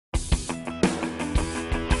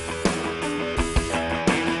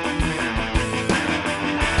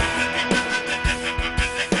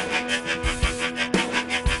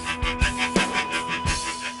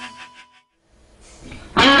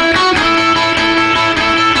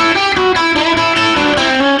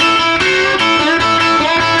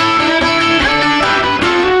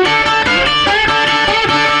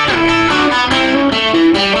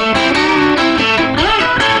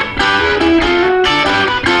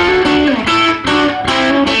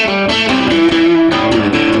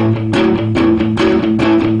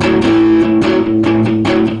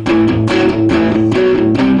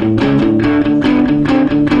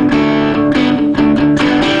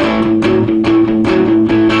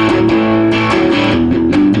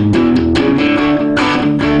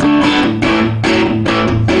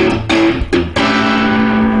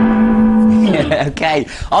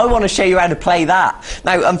I want to show you how to play that.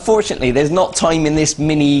 Now, unfortunately, there's not time in this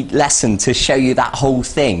mini lesson to show you that whole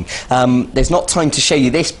thing. There's not time to show you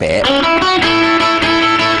this bit.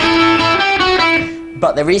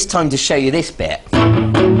 But there is time to show you this bit.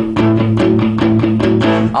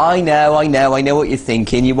 I know what you're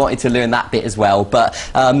thinking. You wanted to learn that bit as well, but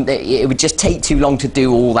it would just take too long to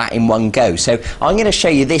do all that in one go. So I'm going to show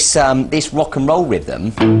you this, this rock and roll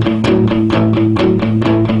rhythm.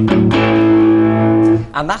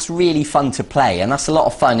 And that's really fun to play, and that's a lot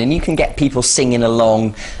of fun, and you can get people singing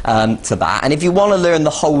along to that. And if you want to learn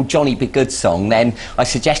the whole Johnny B. Goode song, then I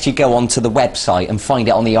suggest you go onto the website and find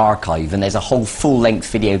it on the archive, and there's a whole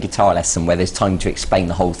full-length video guitar lesson where there's time to explain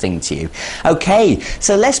the whole thing to you. Okay,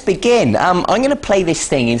 so let's begin. I'm going to play this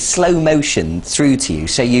thing in slow motion through to you,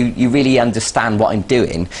 so you really understand what I'm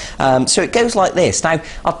doing. So it goes like this. Now,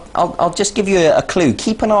 I'll just give you a clue.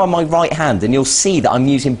 Keep an eye on my right hand, and you'll see that I'm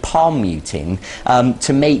using palm muting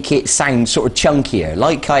to make it sound sort of chunkier,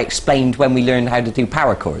 like I explained when we learned how to do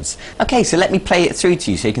power chords. Okay, so let me play it through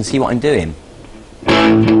to you so you can see what I'm doing.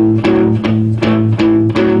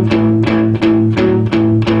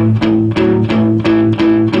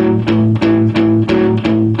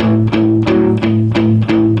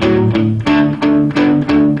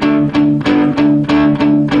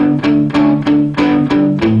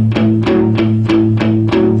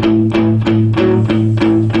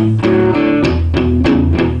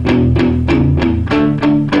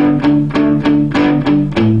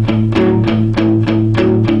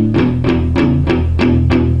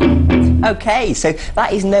 Okay, so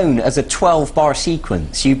that is known as a 12-bar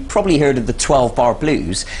sequence. You've probably heard of the 12-bar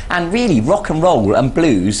blues, and really rock and roll and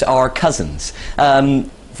blues are cousins.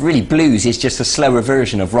 Really, blues is just a slower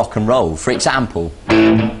version of rock and roll. For example,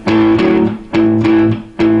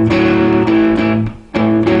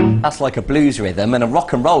 that's like a blues rhythm, and a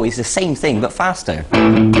rock and roll is the same thing but faster.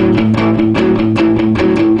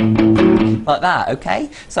 Like that, okay?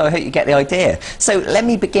 So I hope you get the idea. So let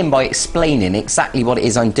me begin by explaining exactly what it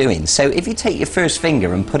is I'm doing. So if you take your first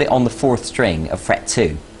finger and put it on the 4th string of fret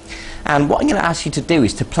 2, and what I'm going to ask you to do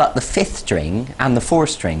is to pluck the 5th string and the 4th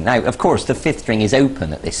string. Now, of course, the 5th string is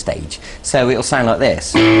open at this stage, so it'll sound like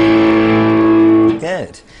this.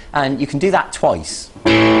 Good. And you can do that twice.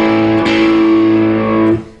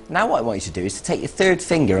 Now what I want you to do is to take your 3rd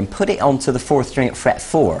finger and put it onto the 4th string at fret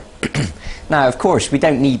 4. Now, of course, we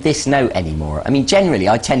don't need this note anymore. I mean, generally,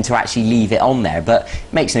 I tend to actually leave it on there, but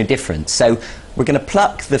it makes no difference. So we're going to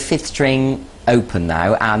pluck the 5th string open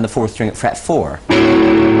now and the 4th string at fret 4.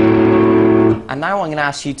 And now I'm going to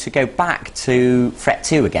ask you to go back to fret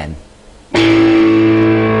 2 again.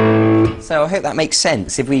 So I hope that makes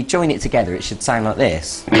sense. If we join it together, it should sound like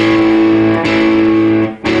this.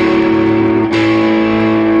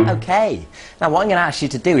 Okay, now what I'm going to ask you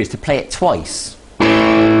to do is to play it twice.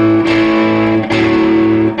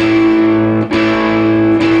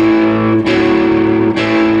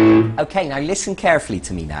 Okay, now listen carefully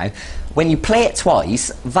to me now. When you play it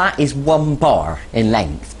twice, that is 1 bar in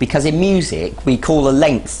length, because in music we call a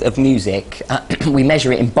length of music, we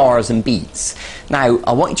measure it in bars and beats. Now,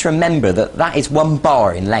 I want you to remember that that is 1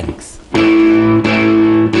 bar in length.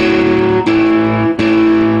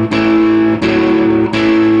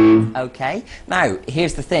 Okay, now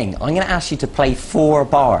here's the thing. I'm going to ask you to play 4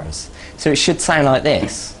 bars, so it should sound like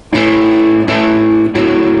this.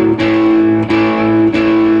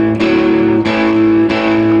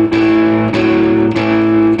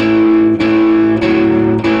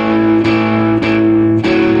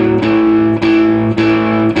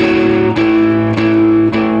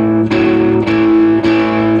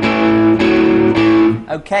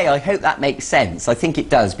 Okay, I hope that makes sense. I think it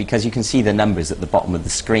does, because you can see the numbers at the bottom of the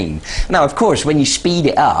screen. Now, of course, when you speed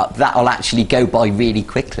it up, that'll actually go by really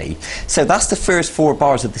quickly. So that's the first 4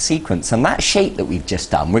 bars of the sequence, and that shape that we've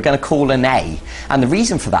just done, we're going to call an A. And the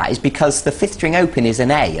reason for that is because the 5th string open is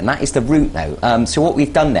an A, and that is the root note. So what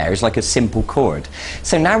we've done there is like a simple chord.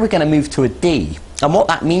 So now we're going to move to a D. And what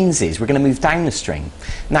that means is we're going to move down the string.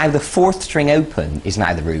 Now the 4th string open is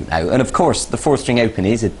now the root note, and of course the 4th string open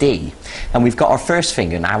is a D. And we've got our first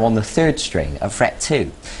finger now on the 3rd string of fret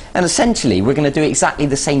 2. And essentially we're going to do exactly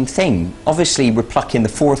the same thing. Obviously we're plucking the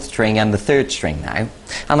 4th string and the 3rd string now, and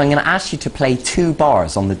I'm going to ask you to play 2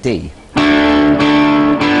 bars on the D.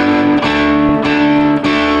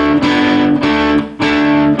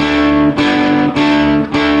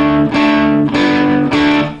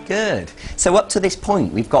 Good. So up to this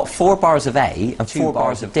point we've got 4 bars of A and 4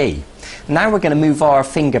 bars of D. Now we're going to move our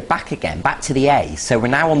finger back again, back to the A. So we're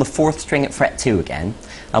now on the 4th string at fret 2 again,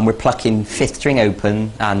 and we're plucking 5th string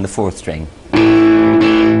open and the 4th string.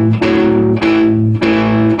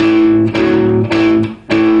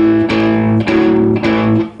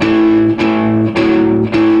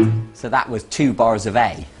 So that was 2 bars of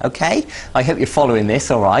A, okay? I hope you're following this,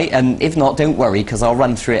 all right? And if not, don't worry, because I'll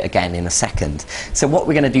run through it again in a second. So what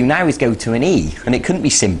we're going to do now is go to an E, and it couldn't be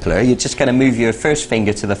simpler. You're just going to move your first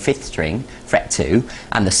finger to the 5th string, fret 2,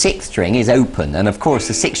 and the 6th string is open, and of course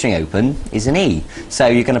the 6th string open is an E. So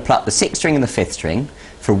you're going to pluck the 6th string and the 5th string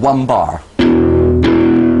for 1 bar.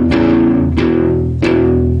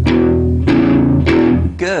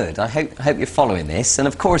 Good. I hope you're following this. And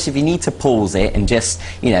of course, if you need to pause it and just,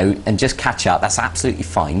 and just catch up, that's absolutely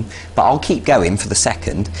fine. But I'll keep going for the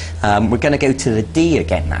second. We're going to go to the D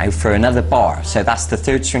again now for another bar. So that's the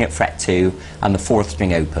 3rd string at fret 2 and the 4th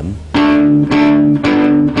string open.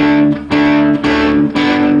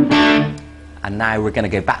 And now we're going to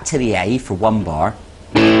go back to the A for 1 bar.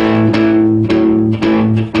 And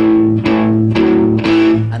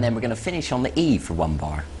then we're going to finish on the E for 1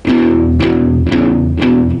 bar.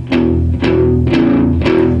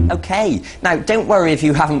 Okay, now don't worry if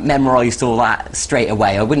you haven't memorised all that straight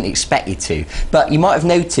away, I wouldn't expect you to, but you might have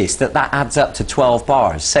noticed that that adds up to 12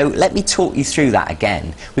 bars, so let me talk you through that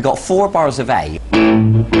again. We've got 4 bars of A.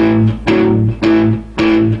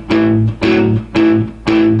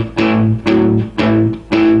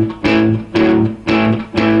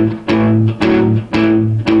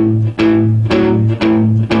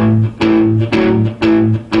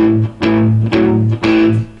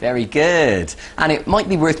 Very good. And it might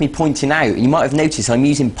be worth me pointing out, you might have noticed I'm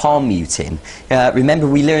using palm muting. Remember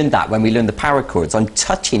we learned that when we learned the power chords. I'm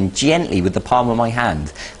touching gently with the palm of my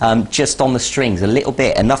hand, just on the strings a little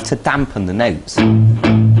bit, enough to dampen the notes.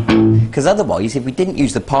 Because otherwise, if we didn't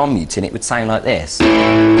use the palm muting, it would sound like this.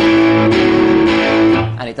 And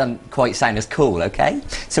it doesn't quite sound as cool, okay?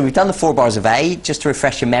 So we've done the 4 bars of A, just to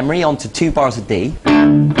refresh your memory, onto 2 bars of D.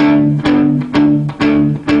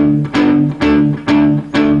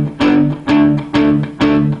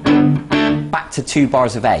 To 2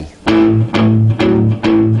 bars of A.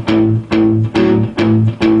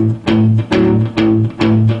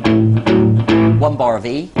 1 bar of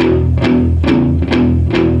E.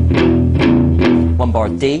 1 bar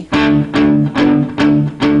of D.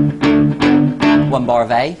 1 bar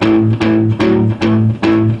of A.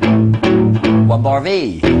 1 bar of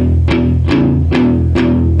E.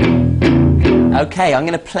 Okay, I'm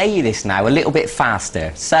going to play you this now a little bit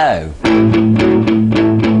faster. So.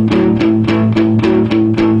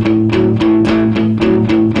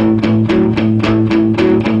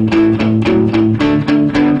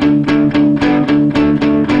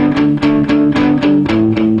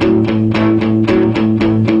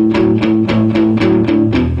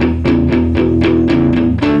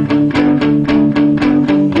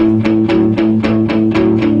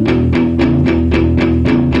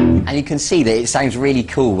 You can see that it sounds really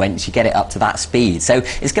cool once you get it up to that speed. So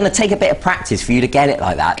it's going to take a bit of practice for you to get it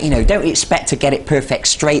like that. Don't expect to get it perfect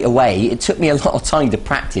straight away. It took me a lot of time to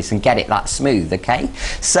practice and get it that smooth, okay?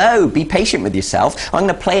 So be patient with yourself. I'm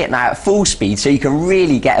going to play it now at full speed so you can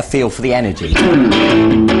really get a feel for the energy.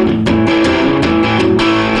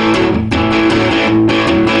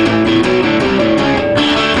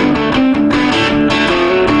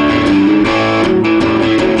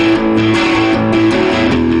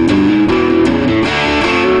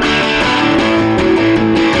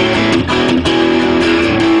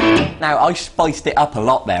 Now, I spiced it up a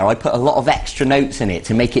lot there. I put a lot of extra notes in it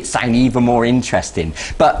to make it sound even more interesting.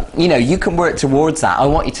 But, you can work towards that. I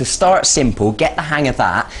want you to start simple, get the hang of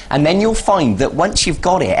that, and then you'll find that once you've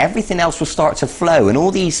got it, everything else will start to flow, and all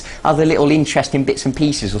these other little interesting bits and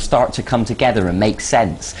pieces will start to come together and make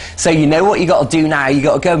sense. So you know what you got to do now? You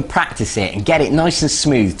got to go and practice it and get it nice and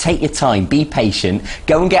smooth. Take your time, be patient,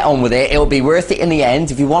 go and get on with it. It'll be worth it in the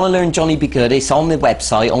end. If you want to learn Johnny Be Good, it's on the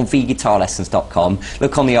website on vguitarlessons.com.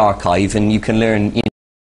 Look on the archive and you can learn